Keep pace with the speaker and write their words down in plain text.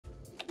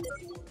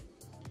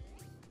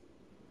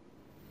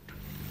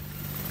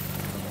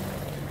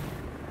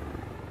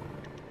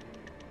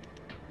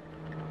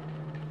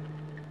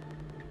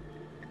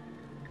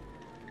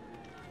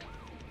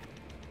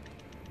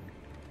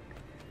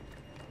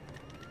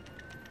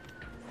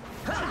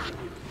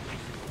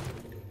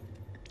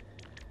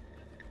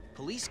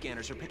Police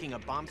scanners are picking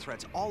up bomb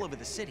threats all over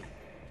the city.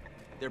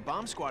 Their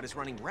bomb squad is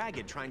running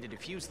ragged trying to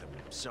defuse them,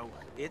 so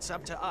it's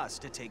up to us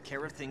to take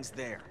care of things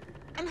there.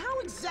 And how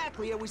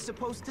exactly are we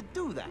supposed to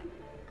do that?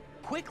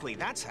 Quickly,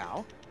 that's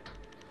how.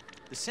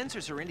 The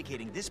sensors are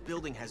indicating this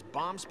building has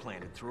bombs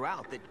planted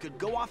throughout that could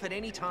go off at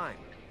any time.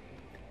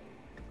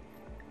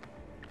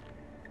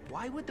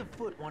 Why would the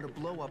Foot want to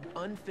blow up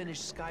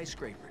unfinished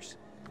skyscrapers?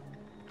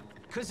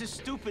 'Cause they're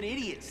stupid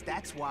idiots,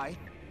 that's why.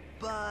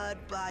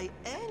 But by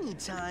any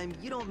time,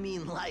 you don't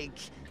mean like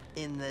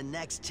in the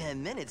next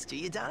 10 minutes, do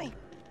you, Donnie?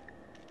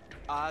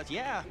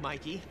 Yeah,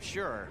 Mikey,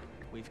 sure.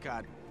 We've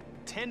got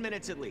 10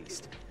 minutes at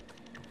least.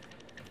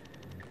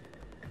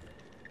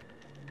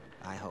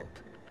 I hope.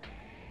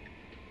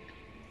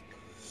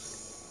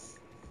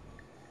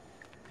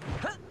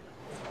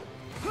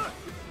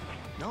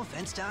 No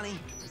offense, Donnie,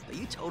 but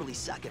you totally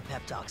suck at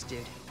pep talks,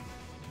 dude.